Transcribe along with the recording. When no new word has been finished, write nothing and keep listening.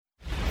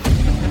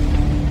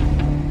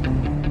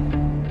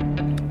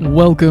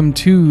Welcome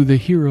to the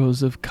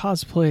Heroes of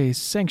Cosplay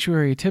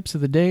Sanctuary Tips of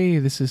the Day.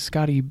 This is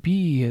Scotty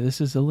B. This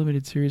is a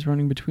limited series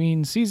running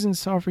between seasons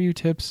to offer you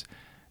tips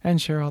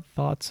and share out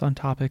thoughts on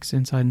topics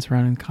inside and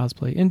surrounding the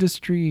cosplay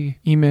industry.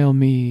 Email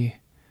me,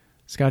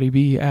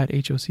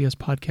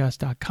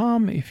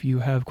 scottyb@hocspodcast.com, if you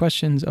have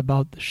questions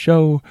about the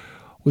show,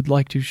 would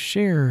like to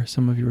share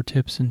some of your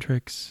tips and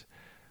tricks,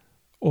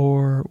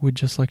 or would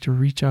just like to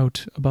reach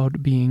out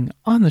about being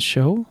on the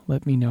show.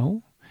 Let me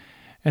know.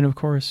 And of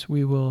course,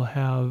 we will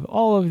have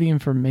all of the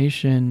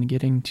information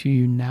getting to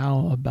you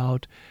now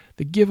about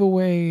the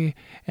giveaway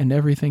and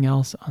everything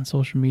else on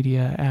social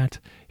media at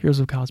Heroes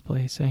of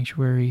Cosplay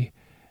Sanctuary.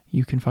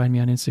 You can find me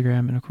on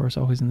Instagram, and of course,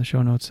 always in the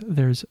show notes,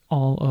 there's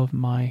all of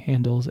my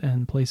handles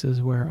and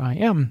places where I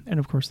am. And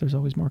of course, there's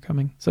always more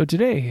coming. So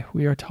today,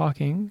 we are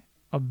talking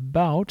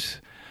about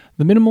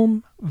the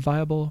minimum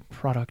viable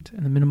product.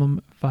 And the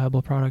minimum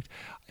viable product,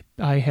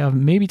 I have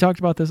maybe talked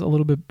about this a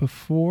little bit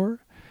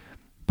before,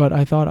 but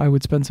I thought I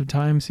would spend some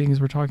time, seeing as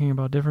we're talking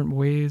about different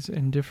ways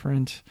and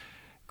different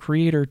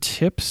creator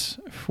tips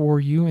for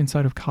you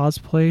inside of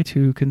cosplay,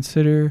 to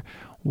consider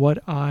what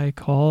I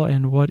call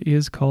and what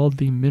is called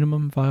the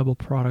minimum viable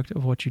product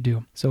of what you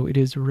do. So it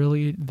is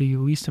really the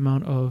least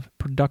amount of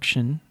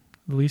production,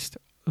 the least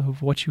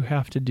of what you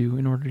have to do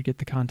in order to get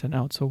the content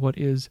out. So what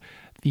is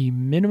the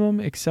minimum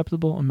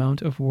acceptable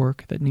amount of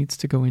work that needs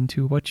to go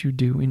into what you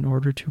do in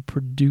order to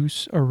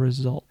produce a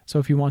result? So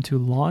if you want to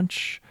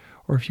launch,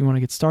 or if you want to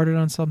get started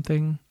on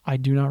something, I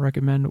do not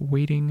recommend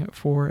waiting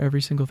for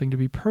every single thing to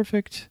be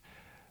perfect,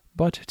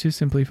 but to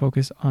simply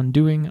focus on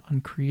doing,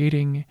 on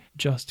creating,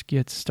 just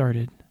get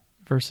started,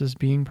 versus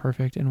being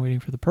perfect and waiting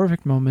for the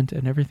perfect moment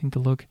and everything to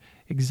look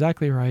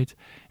exactly right.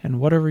 And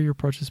whatever your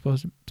approach is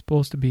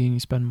supposed to be, and you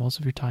spend most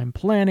of your time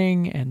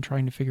planning and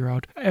trying to figure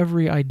out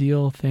every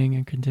ideal thing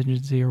and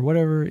contingency or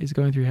whatever is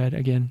going through your head,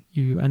 again,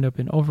 you end up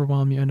in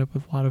overwhelm, you end up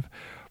with a lot of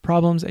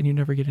problems, and you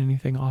never get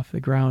anything off the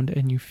ground,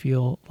 and you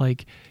feel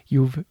like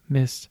you've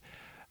missed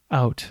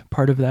out.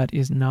 Part of that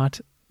is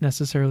not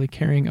necessarily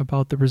caring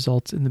about the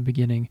results in the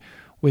beginning,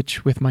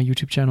 which with my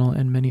YouTube channel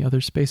and many other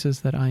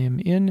spaces that I am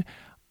in,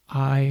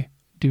 I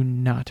do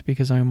not,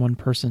 because I am one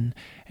person,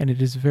 and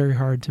it is very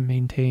hard to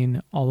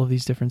maintain all of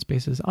these different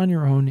spaces on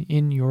your own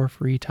in your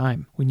free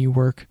time. When you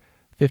work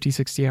 50,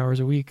 60 hours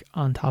a week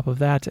on top of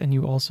that, and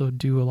you also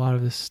do a lot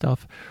of this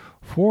stuff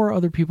for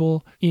other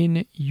people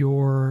in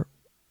your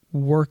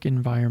work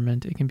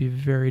environment, it can be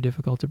very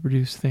difficult to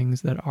produce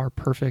things that are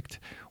perfect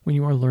when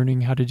you are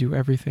learning how to do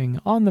everything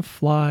on the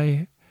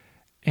fly,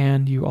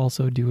 and you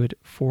also do it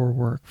for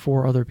work,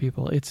 for other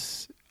people.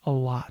 It's a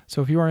lot.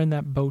 So if you are in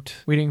that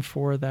boat, waiting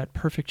for that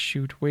perfect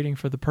shoot, waiting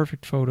for the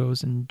perfect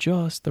photos and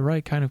just the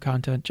right kind of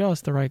content,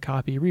 just the right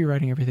copy,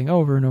 rewriting everything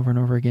over and over and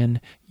over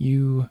again,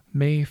 you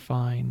may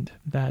find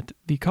that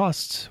the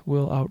costs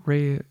will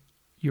outweigh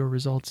your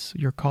results.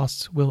 Your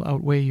costs will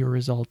outweigh your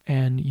result,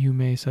 and you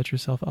may set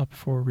yourself up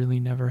for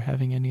really never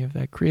having any of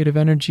that creative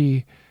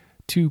energy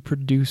to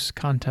produce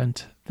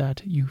content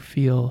that you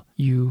feel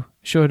you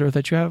should, or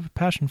that you have a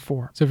passion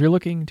for. So if you're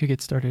looking to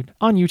get started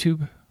on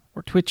YouTube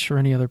or Twitch or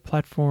any other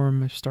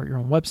platform, start your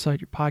own website,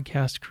 your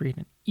podcast, create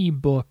an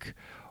ebook,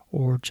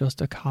 or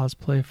just a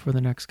cosplay for the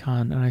next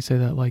con, and I say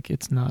that like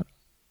it's not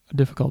a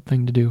difficult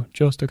thing to do,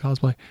 just a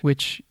cosplay,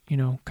 which, you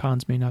know,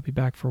 cons may not be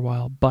back for a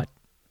while, but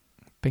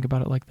think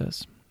about it like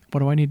this. What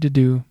do I need to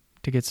do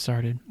to get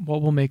started?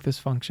 What will make this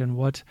function?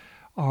 What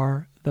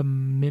are the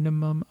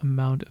minimum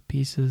amount of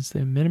pieces,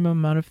 the minimum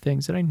amount of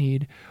things that I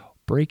need?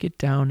 Break it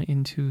down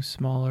into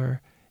smaller,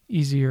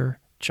 easier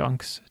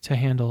chunks to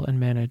handle and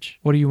manage.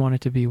 What do you want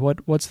it to be?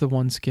 What's the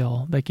one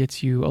skill that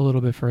gets you a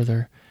little bit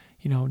further?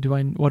 You know,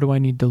 what do I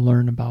need to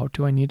learn about?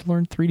 Do I need to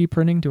learn 3D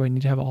printing? Do I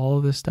need to have all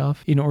of this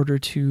stuff in order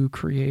to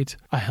create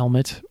a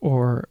helmet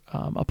or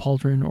a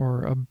pauldron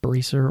or a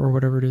bracer or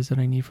whatever it is that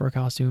I need for a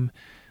costume,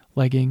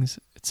 leggings,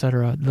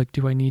 etc.? Like,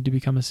 do I need to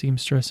become a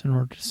seamstress in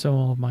order to sew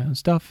all of my own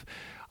stuff?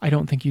 I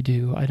don't think you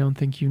do. I don't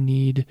think you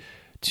need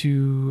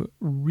to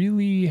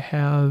really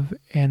have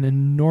an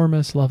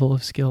enormous level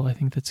of skill. I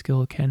think that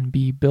skill can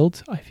be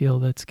built. I feel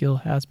that skill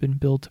has been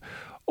built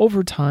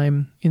over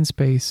time in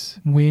space.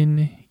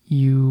 When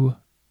you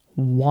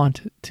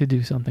want to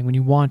do something, when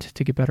you want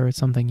to get better at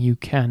something, you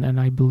can. And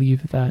I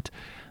believe that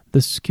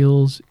the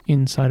skills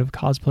inside of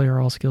cosplay are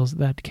all skills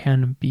that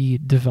can be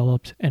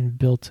developed and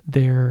built.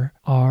 There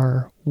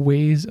are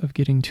ways of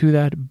getting to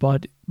that,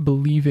 but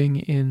believing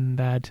in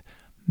that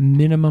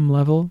minimum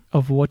level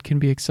of what can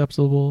be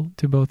acceptable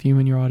to both you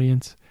and your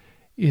audience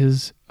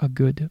is a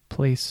good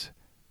place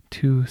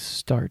to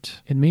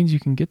start. It means you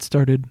can get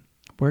started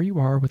where you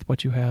are with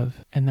what you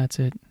have, and that's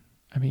it.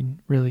 I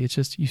mean, really, it's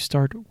just you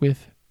start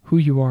with who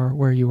you are,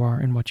 where you are,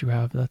 and what you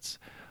have. That's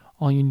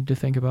all you need to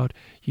think about.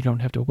 You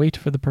don't have to wait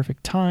for the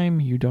perfect time.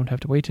 You don't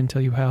have to wait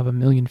until you have 1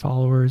 million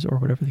followers or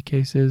whatever the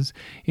case is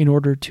in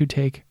order to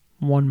take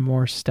one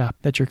more step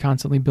that you're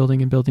constantly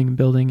building and building and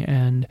building,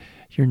 and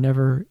you're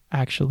never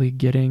actually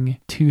getting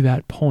to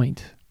that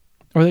point.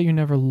 or that you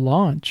never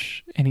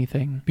launch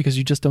anything because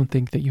you just don't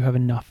think that you have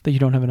enough, that you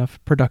don't have enough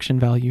production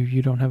value,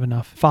 you don't have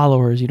enough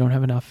followers, you don't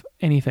have enough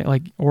anything,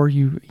 or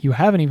you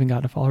haven't even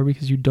gotten a follower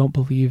because you don't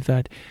believe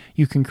that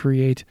you can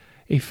create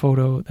a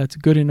photo that's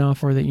good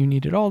enough, or that you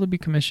need it all to be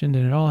commissioned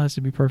and it all has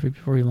to be perfect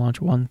before you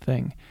launch one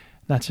thing.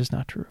 That's just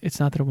not true. It's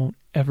not that it won't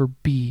ever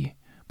be,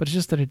 but it's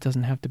just that it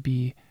doesn't have to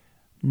be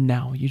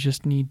now. You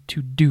just need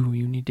to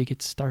you need to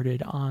get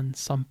started on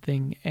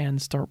something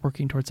and start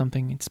working towards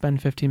something, and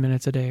spend 15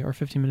 minutes a day or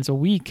 15 minutes a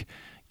week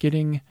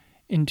getting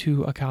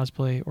into a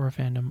cosplay or a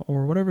fandom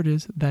or whatever it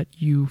is that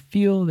you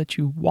feel that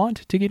you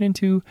want to get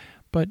into,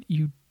 but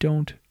you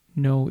don't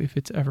know if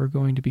it's ever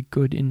going to be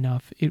good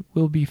enough. It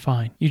will be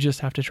fine. You just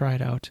have to try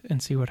it out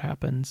and see what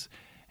happens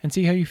and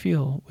see how you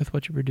feel with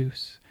what you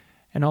produce.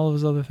 And all of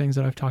those other things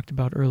that I've talked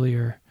about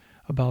earlier,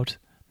 about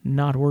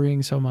not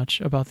worrying so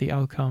much about the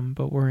outcome,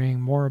 but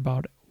worrying more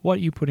about what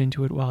you put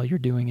into it while you're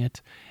doing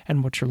it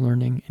and what you're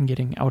learning and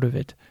getting out of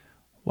it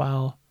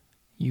while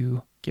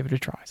you give it a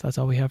try. So that's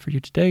all we have for you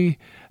today.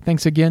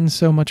 Thanks again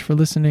so much for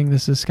listening.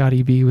 This is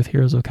Scotty B with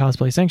Heroes of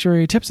Cosplay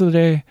Sanctuary. Tips of the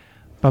day.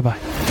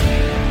 Bye-bye.